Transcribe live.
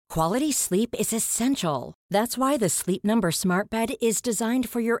Quality sleep is essential. That's why the Sleep Number Smart Bed is designed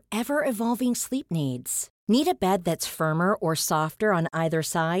for your ever-evolving sleep needs. Need a bed that's firmer or softer on either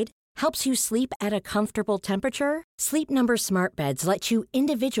side? Helps you sleep at a comfortable temperature? Sleep Number Smart Beds let you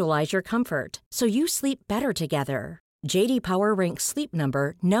individualize your comfort, so you sleep better together. J.D. Power ranks Sleep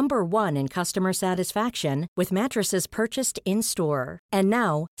Number number 1 in customer satisfaction with mattresses purchased in-store. And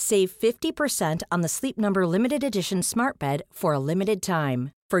now, save 50% on the Sleep Number Limited Edition Smart Bed for a limited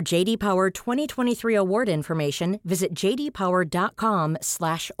time. For J.D. Power 2023 award information, visit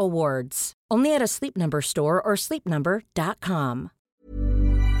jdpower.com/awards. Only at a Sleep Number store or sleepnumber.com.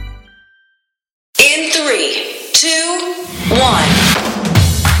 In 3, 2, 1.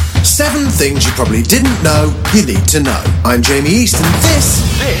 7 things you probably didn't know you need to know. I'm Jamie East, and this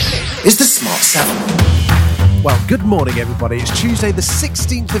is the Smart 7. Well, good morning, everybody. It's Tuesday, the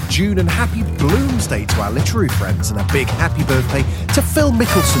 16th of June, and happy Bloomsday to our literary friends, and a big happy birthday to Phil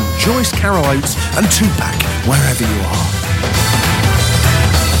Mickelson, Joyce Carol Oates, and Tupac, wherever you are.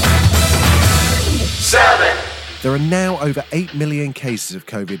 7. There are now over 8 million cases of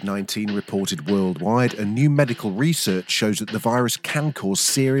COVID-19 reported worldwide, and new medical research shows that the virus can cause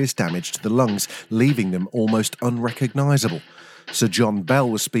serious damage to the lungs, leaving them almost unrecognisable. Sir John Bell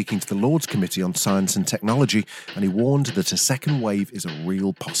was speaking to the Lords Committee on Science and Technology, and he warned that a second wave is a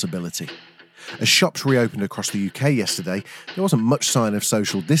real possibility. As shops reopened across the UK yesterday, there wasn't much sign of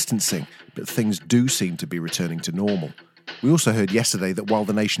social distancing, but things do seem to be returning to normal. We also heard yesterday that while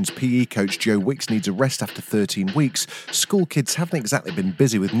the nation's PE coach Joe Wicks needs a rest after 13 weeks, school kids haven't exactly been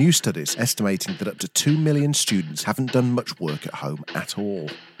busy with new studies, estimating that up to 2 million students haven't done much work at home at all.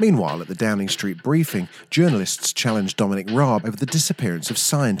 Meanwhile, at the Downing Street briefing, journalists challenged Dominic Raab over the disappearance of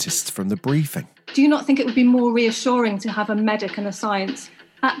scientists from the briefing. Do you not think it would be more reassuring to have a medic and a science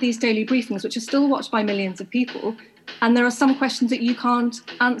at these daily briefings, which are still watched by millions of people? And there are some questions that you can't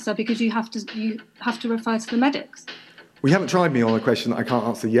answer because you have to refer to the medics. We haven't tried me on a question that I can't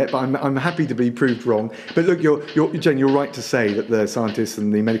answer yet, but I'm happy to be proved wrong. But look, Jen, you're right to say that the scientists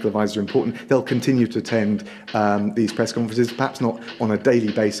and the medical advisors are important. They'll continue to attend these press conferences, perhaps not on a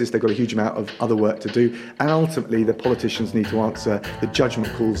daily basis. They've got a huge amount of other work to do. And ultimately, the politicians need to answer the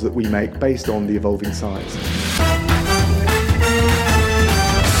judgment calls that we make based on the evolving science.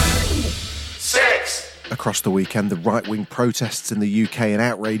 Across the weekend, the right-wing protests in the UK and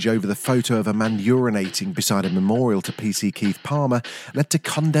outrage over the photo of a man urinating beside a memorial to PC Keith Palmer led to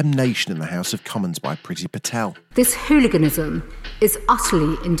condemnation in the House of Commons by Priti Patel. This hooliganism is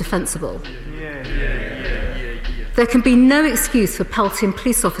utterly indefensible. There can be no excuse for pelting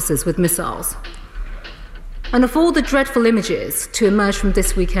police officers with missiles. And of all the dreadful images to emerge from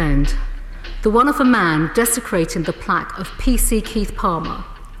this weekend, the one of a man desecrating the plaque of PC Keith Palmer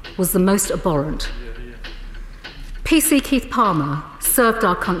was the most abhorrent. PC Keith Palmer served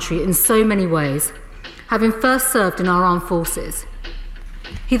our country in so many ways, having first served in our armed forces.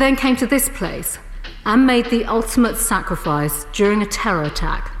 He then came to this place and made the ultimate sacrifice during a terror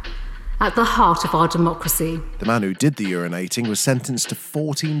attack at the heart of our democracy. The man who did the urinating was sentenced to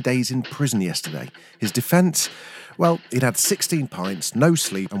 14 days in prison yesterday. His defence? Well, he'd had 16 pints, no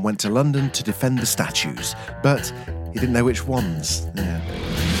sleep, and went to London to defend the statues. But he didn't know which ones. Yeah.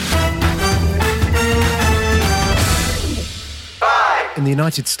 In the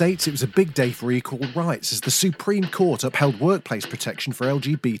United States, it was a big day for equal rights as the Supreme Court upheld workplace protection for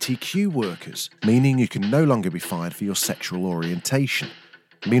LGBTQ workers, meaning you can no longer be fired for your sexual orientation.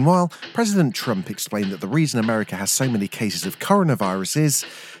 Meanwhile, President Trump explained that the reason America has so many cases of coronavirus is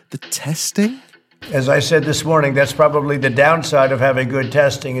the testing. As I said this morning, that's probably the downside of having good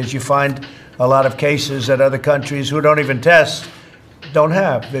testing, is you find a lot of cases that other countries who don't even test don't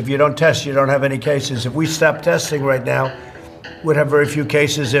have. If you don't test, you don't have any cases. If we stop testing right now, we'd have very few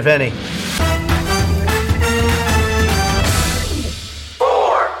cases, if any.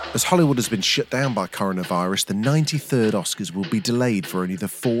 As Hollywood has been shut down by coronavirus, the 93rd Oscars will be delayed for only the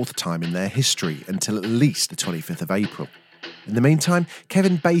 4th time in their history until at least the 25th of April. In the meantime,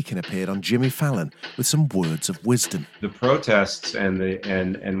 Kevin Bacon appeared on Jimmy Fallon with some words of wisdom. The protests and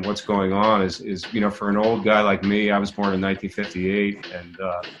what's going on is for an old guy like me, I was born in 1958, and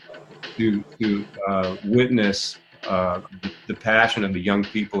to witness the passion of the young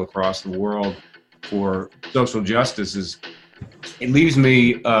people across the world for social justice it leaves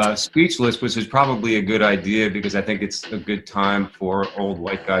me speechless, which is probably a good idea because I think it's a good time for old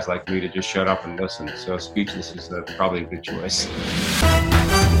white guys like me to just shut up and listen. So speechless is probably a good choice.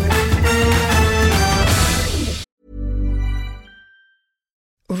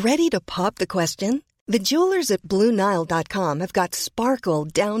 Ready to pop the question? The jewelers at BlueNile.com have got sparkle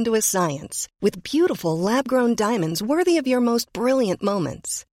down to a science with beautiful lab-grown diamonds worthy of your most brilliant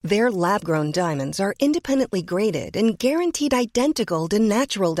moments. Their lab-grown diamonds are independently graded and guaranteed identical to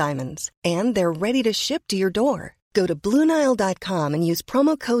natural diamonds. And they're ready to ship to your door. Go to BlueNile.com and use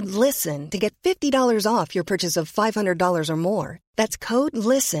promo code LISTEN to get $50 off your purchase of $500 or more. That's code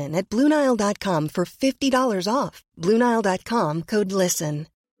LISTEN at BlueNile.com for $50 off. BlueNile.com, code LISTEN.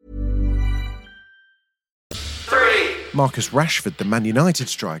 3. Marcus Rashford, the Man United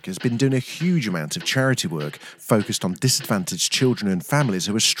striker, has been doing a huge amount of charity work focused on disadvantaged children and families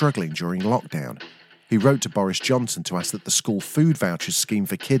who are struggling during lockdown. He wrote to Boris Johnson to ask that the school food vouchers scheme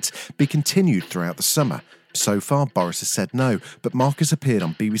for kids be continued throughout the summer. So far, Boris has said no, but Marcus appeared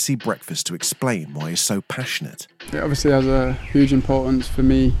on BBC Breakfast to explain why he's so passionate. It obviously has a huge importance for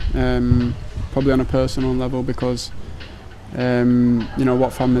me, probably on a personal level, because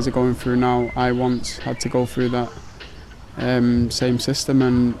what families are going through now, I once had to go through that same system,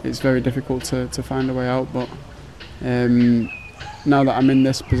 and it's very difficult to find a way out. But now that I'm in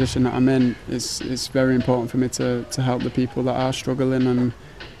this position that I'm in, it's very important for me to help the people that are struggling,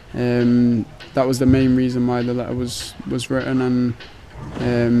 and that was the main reason why the letter was written.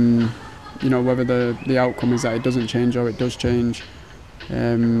 And whether the outcome is that it doesn't change or it does change,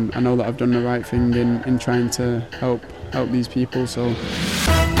 I know that I've done the right thing in trying to help these people. So.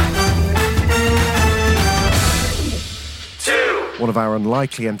 One of our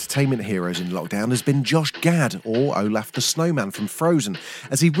unlikely entertainment heroes in lockdown has been Josh Gad, or Olaf the Snowman from Frozen,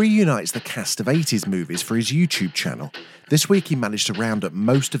 as he reunites the cast of 80s movies for his YouTube channel. This week he managed to round up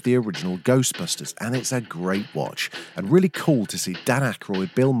most of the original Ghostbusters, and it's a great watch, and really cool to see Dan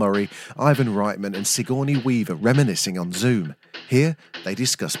Aykroyd, Bill Murray, Ivan Reitman and Sigourney Weaver reminiscing on Zoom. Here, they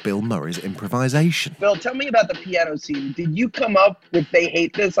discuss Bill Murray's improvisation. Bill, tell me about the piano scene. Did you come up with "They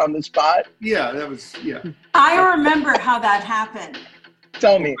Hate This" on the spot? Yeah, that was, yeah. I remember how that happened.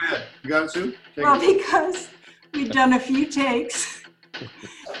 Tell me. You got it, Sue? Because we'd done a few takes,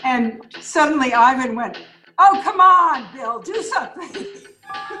 and suddenly Ivan went, "Oh, come on, Bill, do something."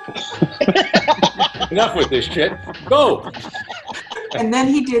 Enough with this shit. Go. And then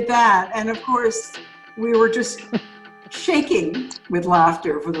he did that, and of course, we were just shaking with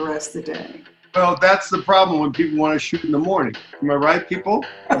laughter for the rest of the day. Well, that's the problem when people want to shoot in the morning. Am I right, people?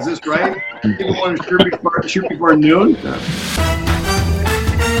 Is this right? People want to shoot before noon?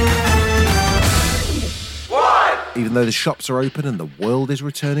 Even though the shops are open and the world is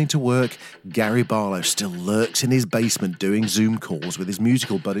returning to work, Gary Barlow still lurks in his basement doing Zoom calls with his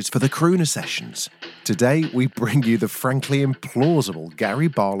musical buddies for the Crooner Sessions. Today, we bring you the frankly implausible Gary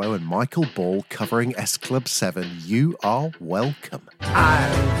Barlow and Michael Ball covering S Club 7, You Are Welcome.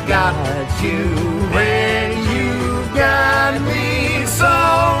 I've got you when you got me, so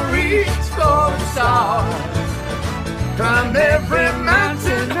reach for the stars. Climb every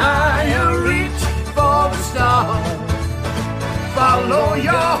mountain higher, reach for the stars. Follow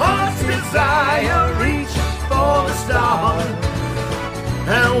your heart's desire, reach for the stars.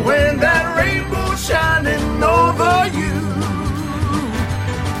 And when that rainbow's shining over you,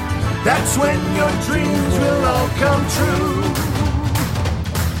 that's when your dreams will all come true.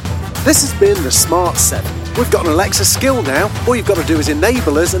 This has been the Smart 7. We've got an Alexa skill now. All you've got to do is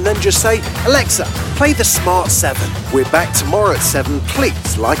enable us and then just say, Alexa, play the Smart 7. We're back tomorrow at 7.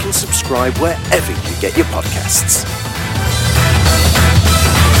 Please like and subscribe wherever you get your podcasts.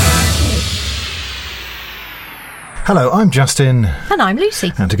 Hello, I'm Justin. And I'm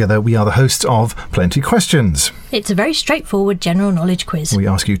Lucy. And together we are the hosts of Plenty Questions. It's a very straightforward general knowledge quiz. We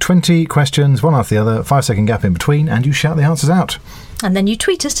ask you 20 questions, one after the other, 5-second gap in between, and you shout the answers out. And then you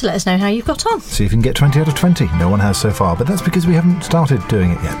tweet us to let us know how you've got on. See if you can get 20 out of 20. No one has so far, but that's because we haven't started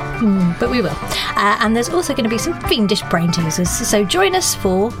doing it yet. But we will. And there's also going to be some fiendish brain teasers, so join us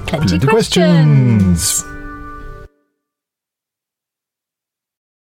for Plenty Questions.